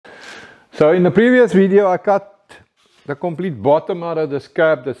So in the previous video I cut the complete bottom out of this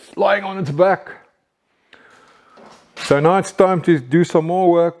cab that's lying on its back. So now it's time to do some more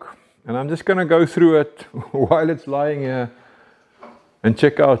work, and I'm just going to go through it while it's lying here and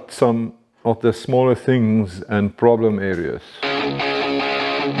check out some of the smaller things and problem areas.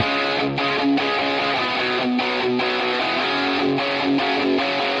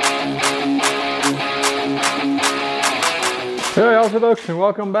 Hey, how's it folks, and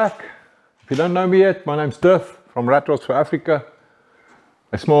welcome back. If you don't know me yet, my name's Duff from Rat Rods for Africa,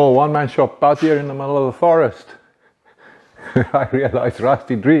 a small one-man shop out here in the middle of the forest. I realized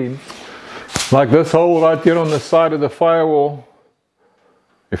rusty dreams, like this hole right here on the side of the firewall.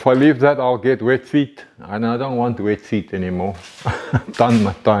 If I leave that, I'll get wet feet, and I don't want wet feet anymore. I've done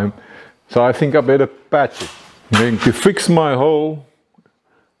my time, so I think I better patch it. I'm going to fix my hole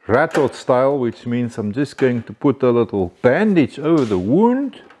rat rod style, which means I'm just going to put a little bandage over the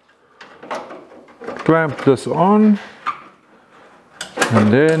wound, clamp this on,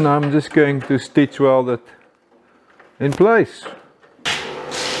 and then I'm just going to stitch weld it in place.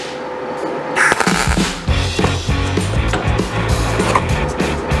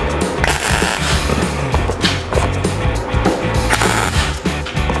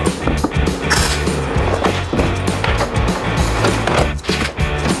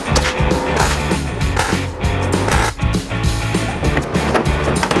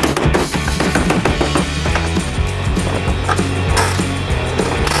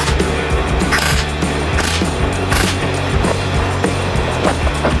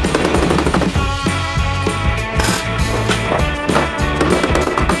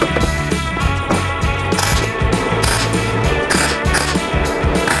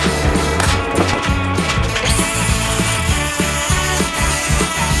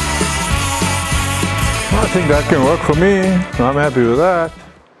 I think that can work for me. I'm happy with that.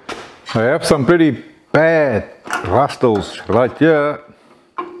 I have some pretty bad rustles right here,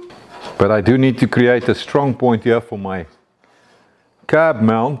 but I do need to create a strong point here for my cab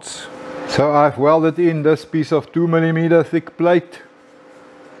mounts. So I've welded in this piece of 2mm thick plate.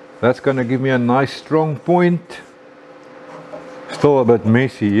 That's going to give me a nice strong point. Still a bit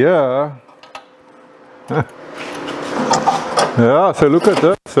messy here. Yeah, so look at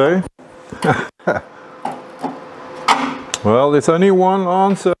this, eh? Well, there's only one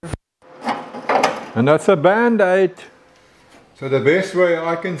answer, and that's a band-aid. So the best way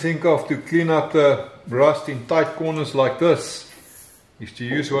I can think of to clean up the rust in tight corners like this is to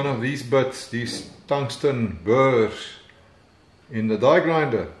use one of these bits, these tungsten burrs, in the die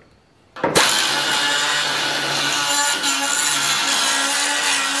grinder.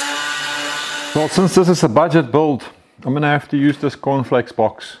 Well, since this is a budget build, I'm going to have to use this cornflakes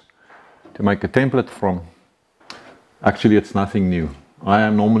box to make a template from. Actually, it's nothing new. I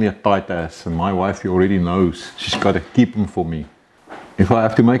am normally a tight ass, and my wife already knows she's got to keep them for me. If I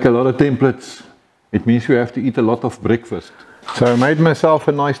have to make a lot of templates, it means we have to eat a lot of breakfast. So I made myself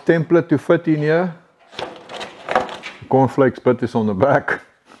a nice template to fit in here. The cornflakes bit is on the back.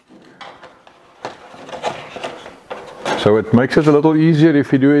 So it makes it a little easier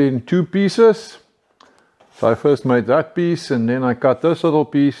if you do it in two pieces. So I first made that piece, and then I cut this little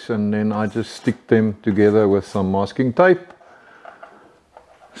piece, and then I just stick them together with some masking tape.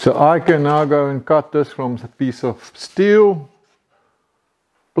 So I can now go and cut this from a piece of steel,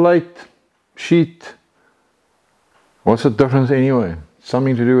 plate, sheet. What's the difference anyway?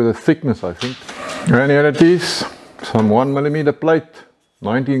 Something to do with the thickness, I think. And here it is, some 1mm plate,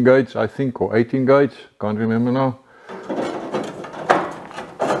 19 gauge I think, or 18 gauge, can't remember now.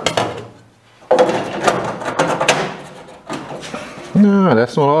 No,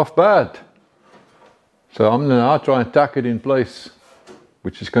 that's not half bad. So I'm going to now try and tack it in place,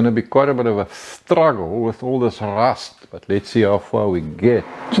 which is going to be quite a bit of a struggle with all this rust, but let's see how far we get.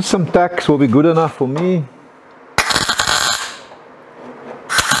 Just some tacks will be good enough for me.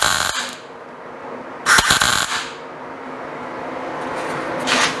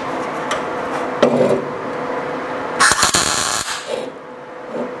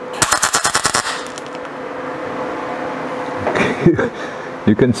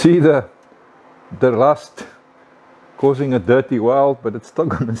 You can see the rust causing a dirty weld, but it's still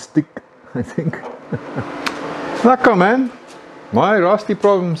gonna stick, I think. Lekker man, my rusty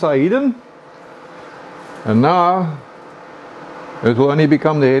problems are hidden, and now it will only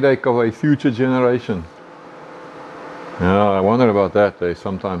become the headache of a future generation. Yeah, I wonder about that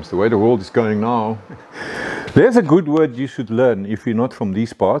sometimes, the way the world is going now. There's a good word you should learn if you're not from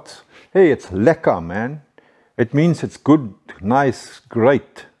these parts. Hey, it's lekker man. It means it's good, nice,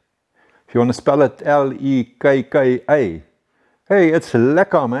 great. If you want to spell it L-E-K-K-A. Hey, it's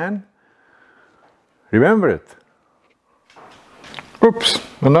lekker man. remember it. Oops,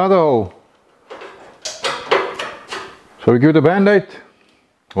 another hole. So we give it a band-aid.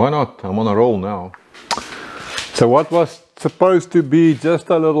 Why not? I'm on a roll now. So what was supposed to be just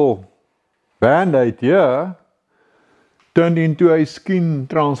a little band-aid here turned into a skin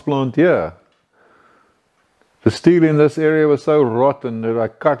transplant here. The steel in this area was so rotten that I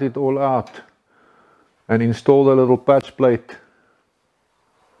cut it all out and installed a little patch plate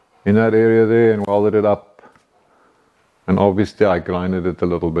in that area there and welded it up. And obviously I grinded it a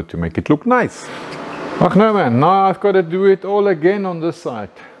little bit to make it look nice. Ach no man, now I've got to do it all again on this side.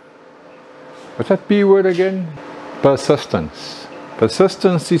 What's that P word again? Persistence.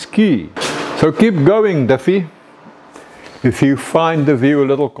 Persistence is key. So keep going, Duffy. If you find the view a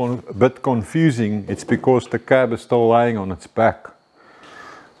little bit confusing, it's because the cab is still lying on its back.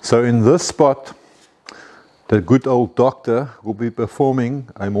 So in this spot, the good old doctor will be performing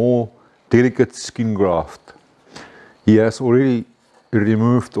a more delicate skin graft. He has already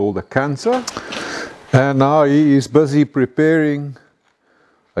removed all the cancer and now he is busy preparing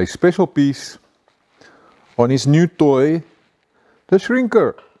a special piece on his new toy, the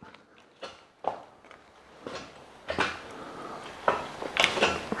shrinker.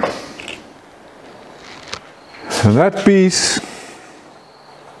 And that piece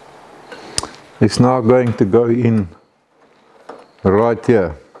is now going to go in right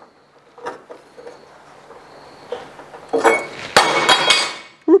here.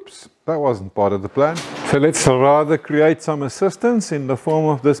 Oops, that wasn't part of the plan. So let's rather create some assistance in the form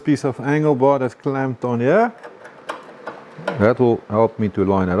of this piece of angle bar that's clamped on here. That will help me to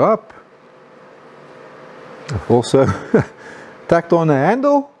line it up. I've also tacked on a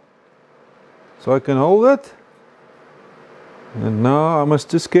handle so I can hold it. And now I must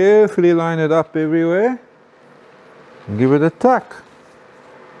just carefully line it up everywhere and give it a tack.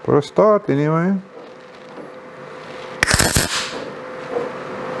 For a start anyway.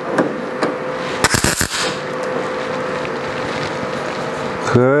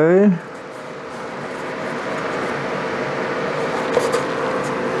 Okay.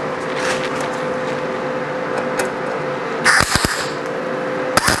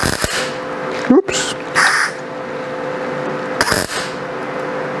 Oops.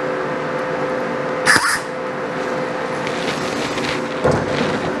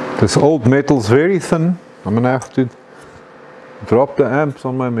 This old metal's very thin. I'm gonna have to drop the amps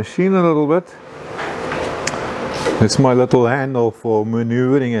on my machine a little bit. It's my little handle for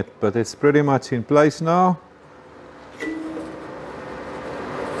maneuvering it, but it's pretty much in place now.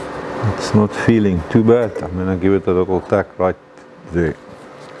 It's not feeling too bad. I'm gonna give it a little tack right there.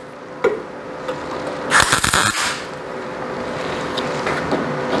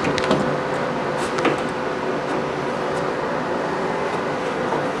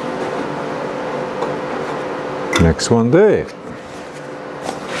 Next one there.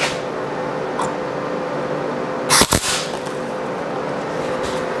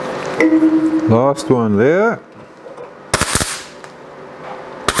 Last one there.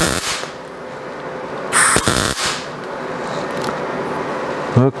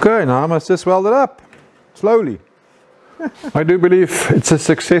 Okay, now I must just weld it up slowly. I do believe it's a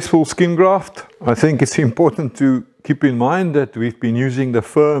successful skin graft. I think it's important to keep in mind that we've been using the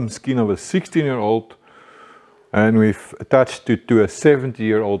firm skin of a 16-year-old and we've attached it to a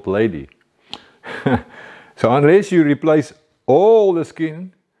 70-year-old lady. So unless you replace all the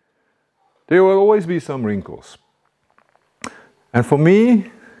skin, there will always be some wrinkles. And for me,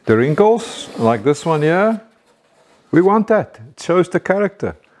 the wrinkles, like this one here, we want that. It shows the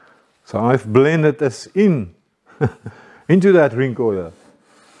character. So I've blended this in into that wrinkle here.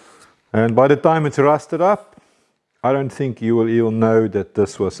 And by the time it's rusted up, I don't think you will even know that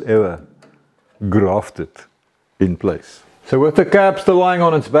this was ever grafted in place. So with the cab still lying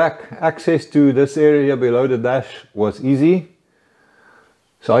on its back, access to this area below the dash was easy.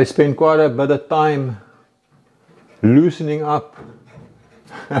 So I spent quite a bit of time loosening up.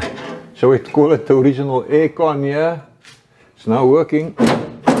 So we call it the original aircon here. It's now working.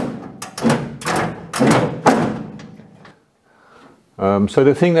 So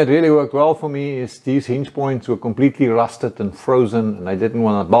the thing that really worked well for me is these hinge points were completely rusted and frozen and I didn't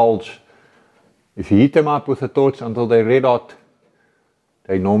want to bulge. If you heat them up with a torch until they're red hot,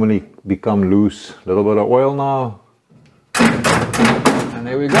 they normally become loose. A little bit of oil now. And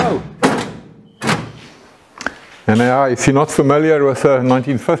there we go. And if you're not familiar with a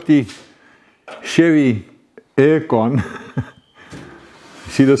 1950 Chevy aircon,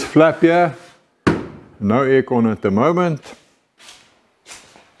 you see this flap here? No aircon at the moment.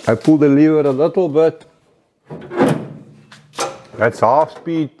 I pull the lever a little bit. That's half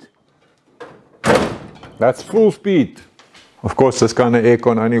speed. That's full speed. Of course, this kind of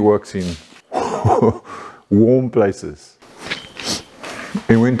aircon only works in warm places.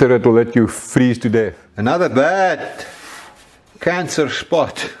 In winter, it will let you freeze to death. Another bad cancer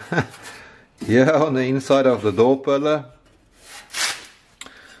spot here on the inside of the door pillar.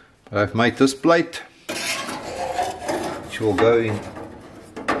 I've made this plate, which will go in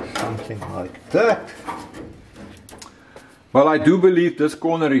something like that. Well, I do believe this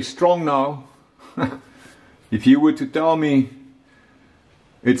corner is strong now. If you were to tell me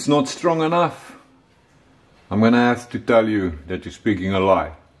it's not strong enough, I'm going to have to tell you that you're speaking a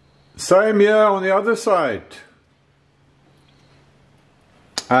lie. Same here on the other side.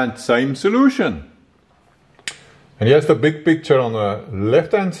 And same solution. And here's the big picture on the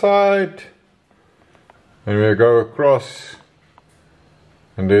left hand side. And we go across.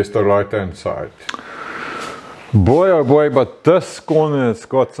 And there's the right hand side. Boy oh boy, but this corner has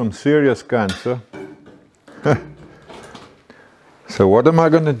got some serious cancer. So what am I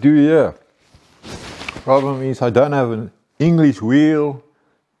going to do here? Problem is I don't have an English wheel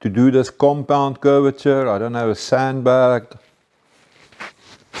to do this compound curvature. I don't have a sandbag.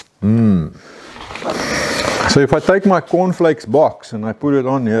 So if I take my cornflakes box and I put it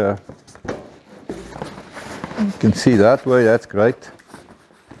on here, you can see that way, that's great.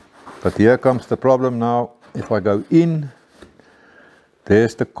 But here comes the problem now. If I go in,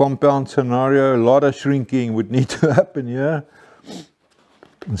 there's the compound scenario. A lot of shrinking would need to happen here.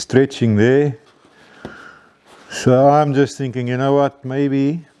 And stretching there. So I'm just thinking, you know what,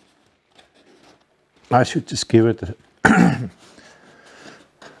 maybe I should just give it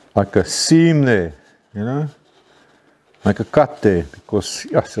like a seam there, you know, like a cut there, because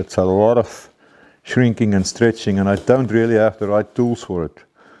yes, it's a lot of shrinking and stretching and I don't really have the right tools for it.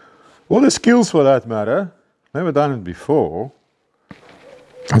 Or the skills for that matter. Never done it before.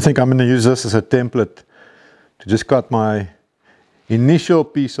 I think I'm going to use this as a template to just cut my initial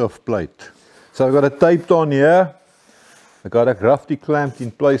piece of plate. So I've got it taped on here. I've got it roughly clamped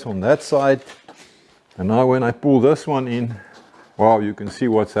in place on that side. And now when I pull this one in, wow, you can see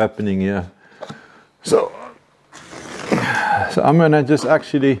what's happening here. So I'm going to just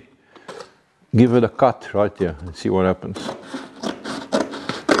actually give it a cut right here and see what happens.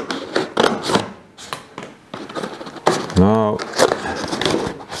 Now,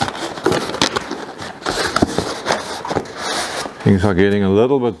 things are getting a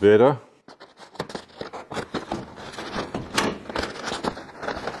little bit better.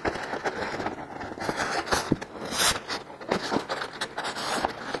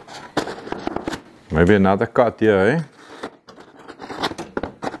 Maybe another cut here, eh?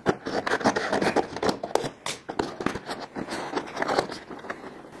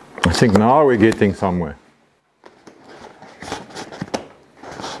 I think now we're getting somewhere.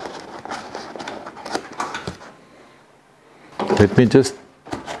 Let me just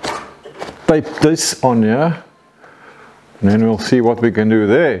tape this on here, and then we'll see what we can do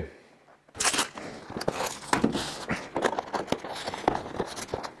there.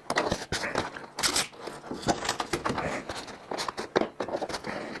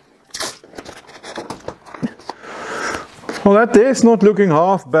 Well, that there's not looking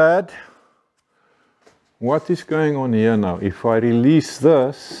half bad. What is going on here now? If I release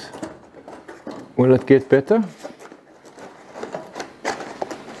this, will it get better?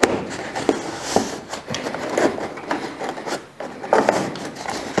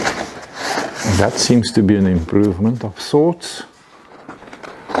 That seems to be an improvement of sorts.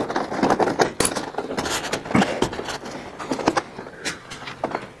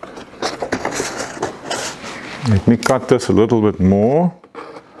 Let me cut this a little bit more.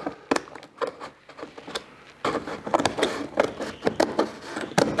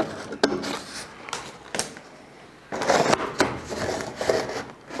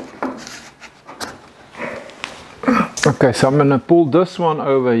 Okay, so I'm going to pull this one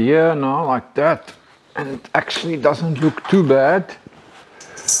over here now, like that, and it actually doesn't look too bad.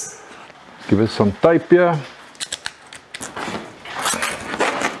 Give it some tape here.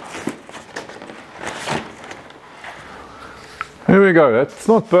 Here we go. It's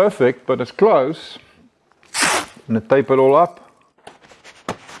not perfect, but it's close. I'm going to tape it all up.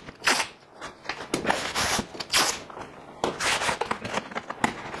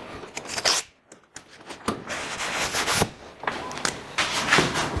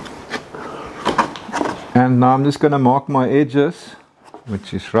 And now I'm just going to mark my edges,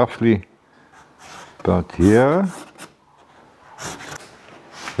 which is roughly about here.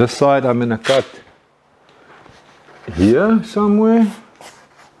 This side I'm going to cut here somewhere.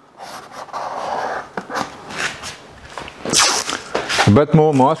 A bit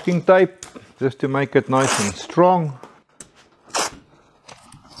more masking tape just to make it nice and strong.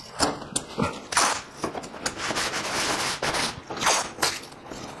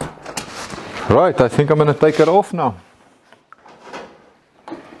 Right, I think I'm going to take it off now.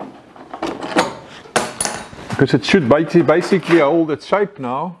 Because it should basically hold its shape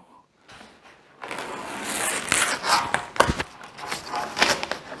now.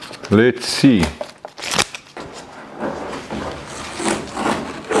 Let's see.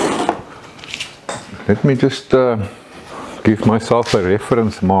 Let me just give myself a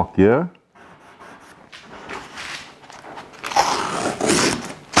reference mark here.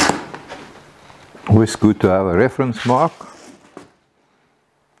 Always good to have a reference mark.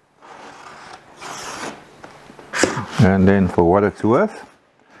 And then for what it's worth.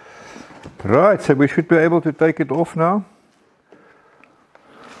 Right, so we should be able to take it off now.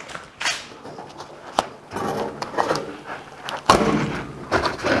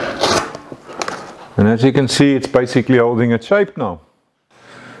 And as you can see, it's basically holding its shape now.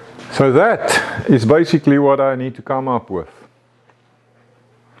 So that is basically what I need to come up with.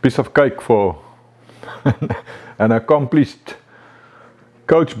 Piece of cake for an accomplished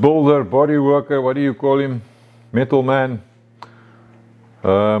coach builder, body worker, what do you call him? Metal man.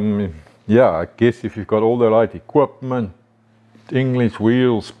 Yeah, I guess if you've got all the right equipment, English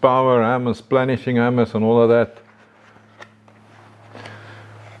wheels, power hammers, planishing hammers and all of that,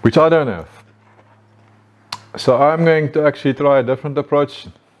 which I don't have. So I'm going to actually try a different approach.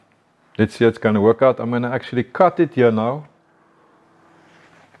 Let's see how it's going to work out. I'm going to actually cut it here now,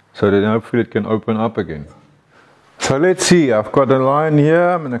 so that hopefully it can open up again. So let's see, I've got a line here,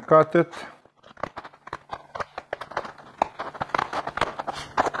 I'm going to cut it.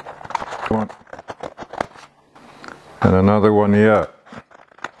 Come on. And another one here.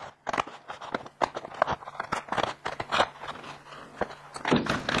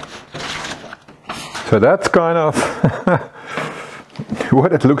 So that's kind of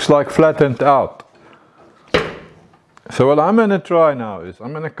what it looks like flattened out. So what I'm going to try now is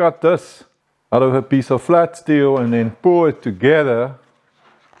I'm going to cut this out of a piece of flat steel and then pull it together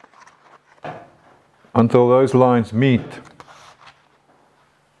until those lines meet.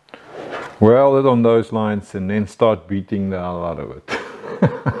 Weld it on those lines and then start beating the hell out of it.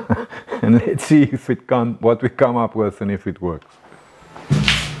 And let's see if what we come up with and if it works.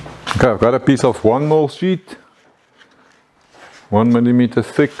 Okay, I've got a piece of 1mm sheet, 1mm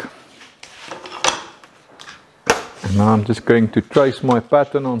thick. And now I'm just going to trace my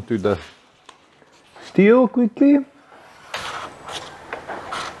pattern onto the steel quickly.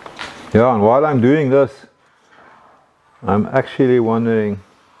 Yeah, and while I'm doing this, I'm actually wondering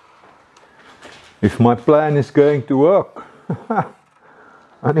if my plan is going to work.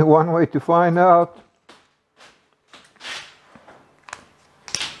 Only one way to find out.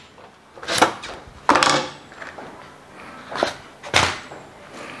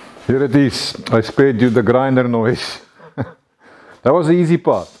 Here it is. I spared you the grinder noise. That was the easy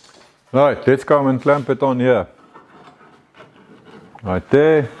part. Right, let's come and clamp it on here. Right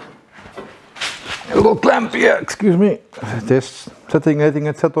there. A little clamp here, excuse me. Just letting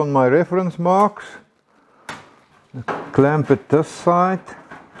it sit on my reference marks. Clamp it this side.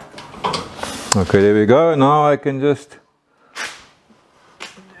 Okay, there we go. Now I can just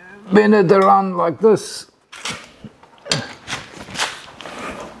bend it around like this.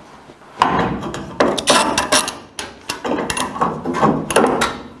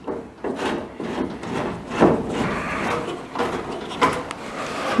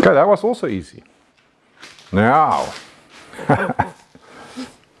 Okay, that was also easy. Now,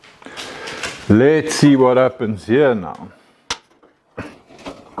 let's see what happens here now.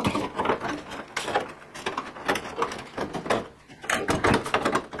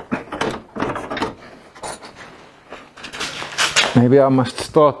 Maybe I must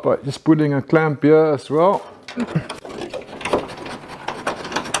start by just putting a clamp here as well.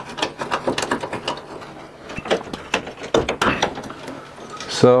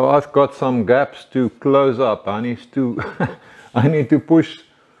 So I've got some gaps to close up. I need to push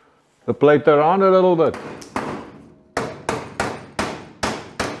the plate around a little bit.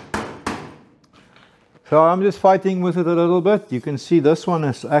 So I'm just fighting with it a little bit. You can see this one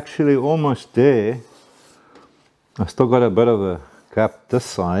is actually almost there. I've still got a bit of a gap this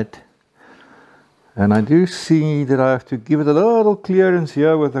side. And I do see that I have to give it a little clearance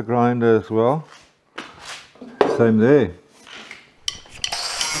here with the grinder as well. Same there.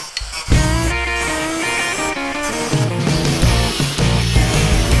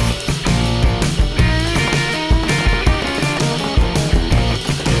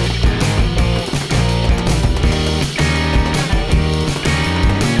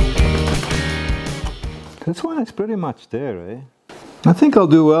 This one is pretty much there, eh? I think I'll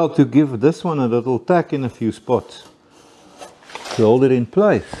do well to give this one a little tack in a few spots to hold it in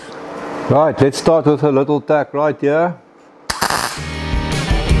place. Right, let's start with a little tack right here.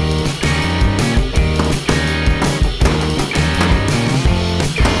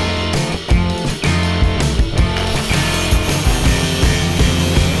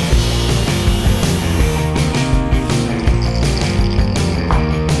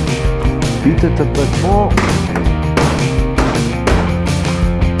 Beat it a bit more.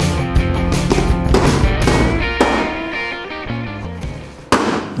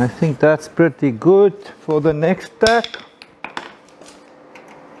 I think that's pretty good for the next tack.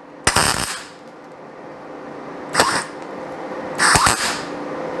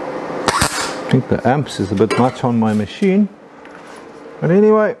 I think the amps is a bit much on my machine. But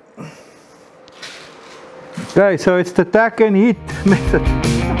anyway. Okay, so it's the tack and heat method.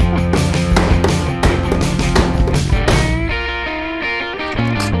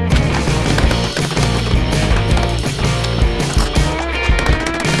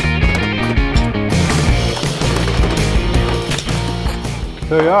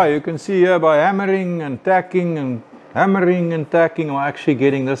 So yeah, you can see here by hammering and tacking and hammering and tacking, I'm actually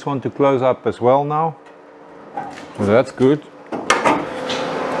getting this one to close up as well now. So that's good.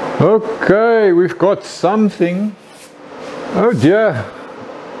 Okay, we've got something. Oh dear,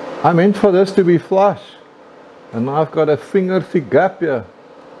 I meant for this to be flush. And now I've got a finger thick gap here.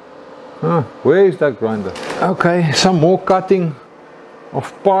 Huh, where is that grinder? Okay, some more cutting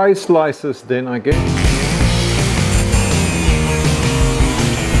of pie slices then I guess.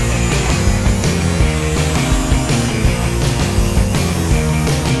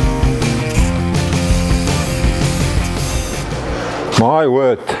 My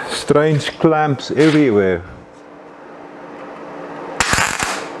word, strange clamps everywhere.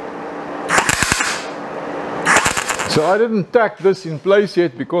 So I didn't tack this in place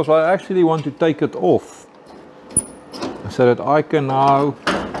yet because I actually want to take it off so that I can now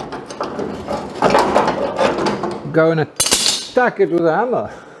go and attack it with a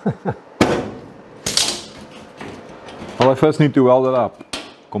hammer. Well, I first need to weld it up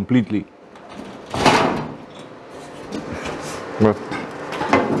completely. But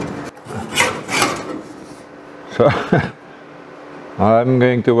so I'm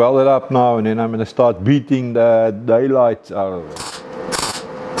going to weld it up now and then I'm going to start beating the daylights out of it.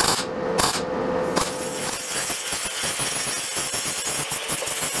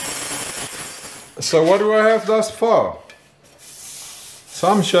 So what do I have thus far?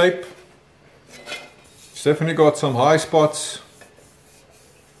 Some shape. It's definitely got some high spots.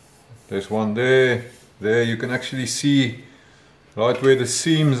 There's one there. There you can actually see right where the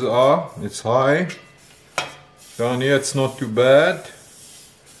seams are. It's high. Down here it's not too bad.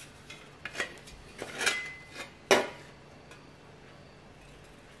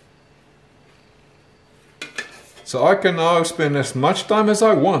 So I can now spend as much time as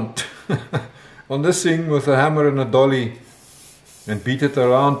I want on this thing with a hammer and a dolly and beat it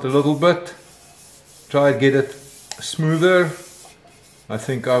around a little bit. Try to get it smoother. I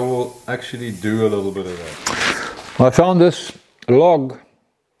think I will actually do a little bit of that. I found this log.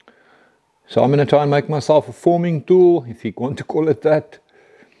 So I'm going to try and make myself a forming tool, if you want to call it that.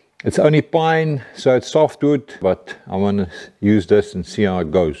 It's only pine, so it's softwood, but I want to use this and see how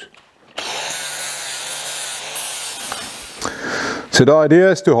it goes. So the idea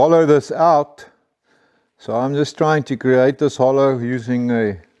is to hollow this out. So I'm just trying to create this hollow using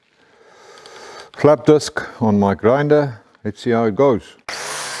a flap disc on my grinder. Let's see how it goes.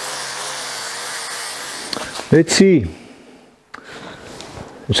 Let's see.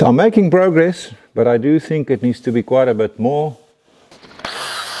 So I'm making progress, but I do think it needs to be quite a bit more.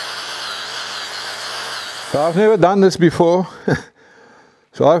 So I've never done this before,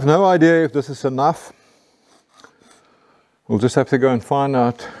 so I have no idea if this is enough. We'll just have to go and find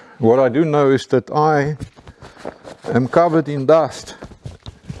out. What I do know is that I am covered in dust,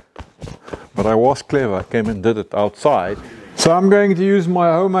 but I was clever, I came and did it outside. So I'm going to use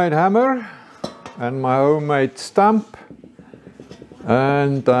my homemade hammer and my homemade stump.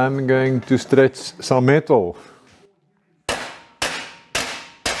 And I'm going to stretch some metal.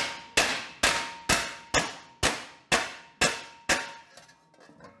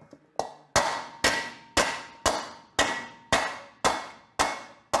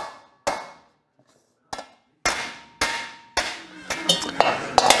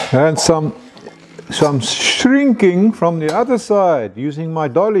 And some shrinking from the other side using my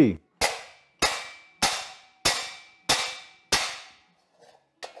dolly.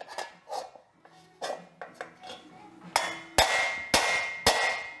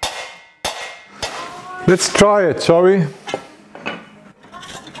 Let's try it, shall we?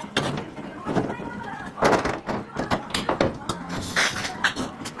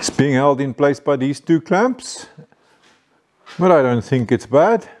 It's being held in place by these two clamps, but I don't think it's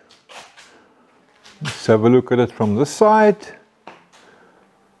bad. Let's have a look at it from this side.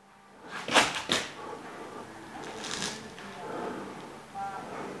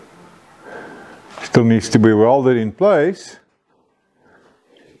 Still needs to be welded in place.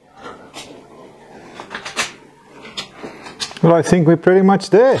 Well, I think we're pretty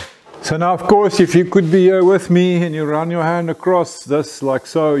much there. So now, of course, if you could be here with me and you run your hand across this like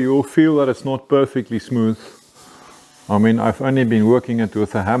so, you will feel that it's not perfectly smooth. I mean, I've only been working it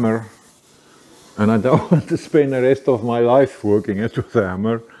with a hammer, and I don't want to spend the rest of my life working it with a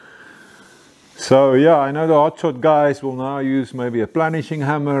hammer. So yeah, I know the hotshot guys will now use maybe a planishing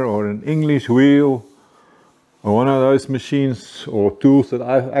hammer or an English wheel or one of those machines or tools that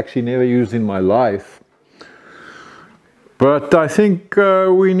I've actually never used in my life. But I think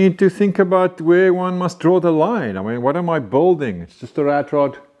we need to think about where one must draw the line. I mean, what am I building? It's just a rat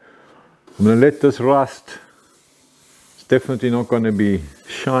rod. I'm going to let this rust. It's definitely not going to be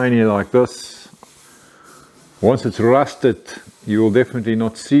shiny like this. Once it's rusted, you will definitely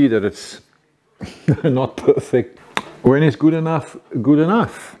not see that it's not perfect. When is good enough, good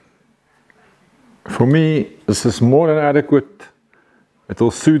enough? For me, this is more than adequate. It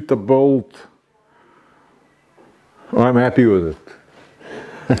will suit the build. I'm happy with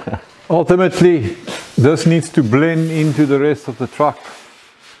it. Ultimately, this needs to blend into the rest of the truck,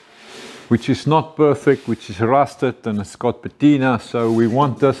 which is not perfect, which is rusted and it's got patina, so we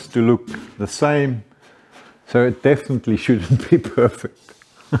want this to look the same. So it definitely shouldn't be perfect.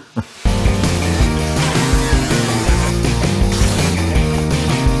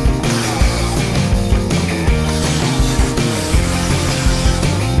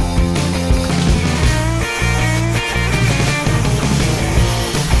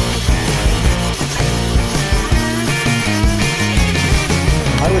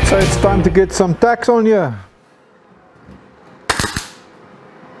 I would say it's time to get some tacks on here.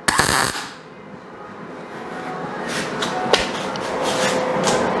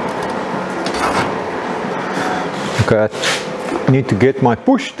 Okay, I need to get my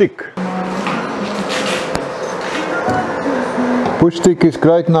push stick. Push stick is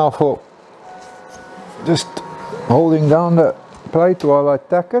great now for just holding down the plate while I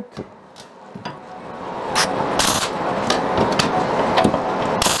tack it.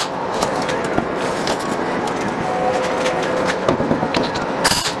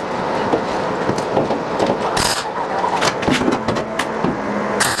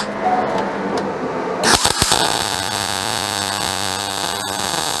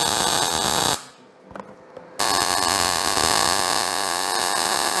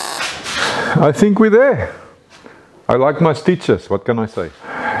 I think we're there. I like my stitches, what can I say?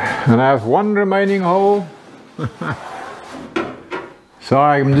 And I have one remaining hole. So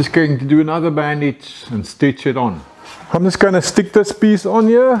I'm just going to do another bandage and stitch it on. I'm just going to stick this piece on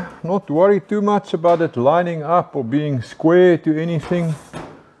here, not worry too much about it lining up or being square to anything.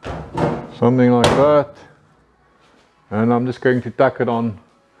 Something like that. And I'm just going to tack it on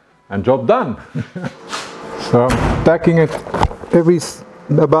and job done. So I'm tacking it every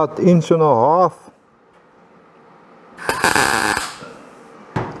about inch and a half.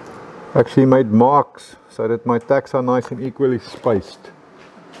 Actually made marks so that my tacks are nice and equally spaced.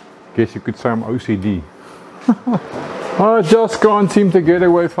 Guess you could say I'm OCD. I just can't seem to get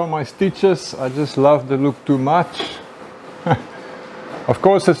away from my stitches. I just love the look too much. Of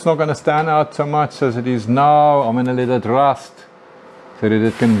course it's not going to stand out so much as it is now. I'm going to let it rust so that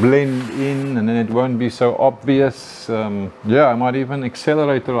it can blend in and then it won't be so obvious. Yeah, I might even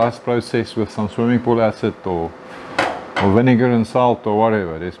accelerate the rust process with some swimming pool acid or vinegar and salt or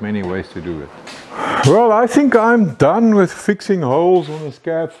whatever. There's many ways to do it. Well, I think I'm done with fixing holes on the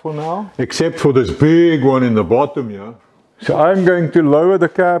cab for now, except for this big one in the bottom here. So I'm going to lower the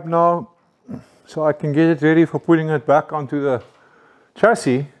cab now so I can get it ready for putting it back onto the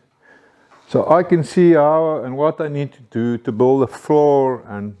chassis. So I can see how and what I need to do to build a floor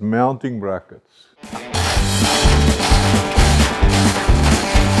and mounting brackets.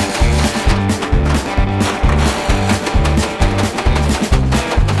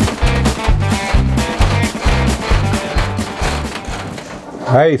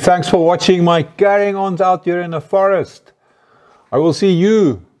 Hey, thanks for watching my carrying ons out here in the forest. I will see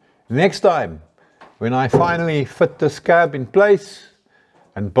you next time when I finally fit this cab in place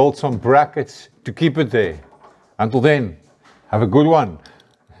and build some brackets to keep it there. Until then, have a good one.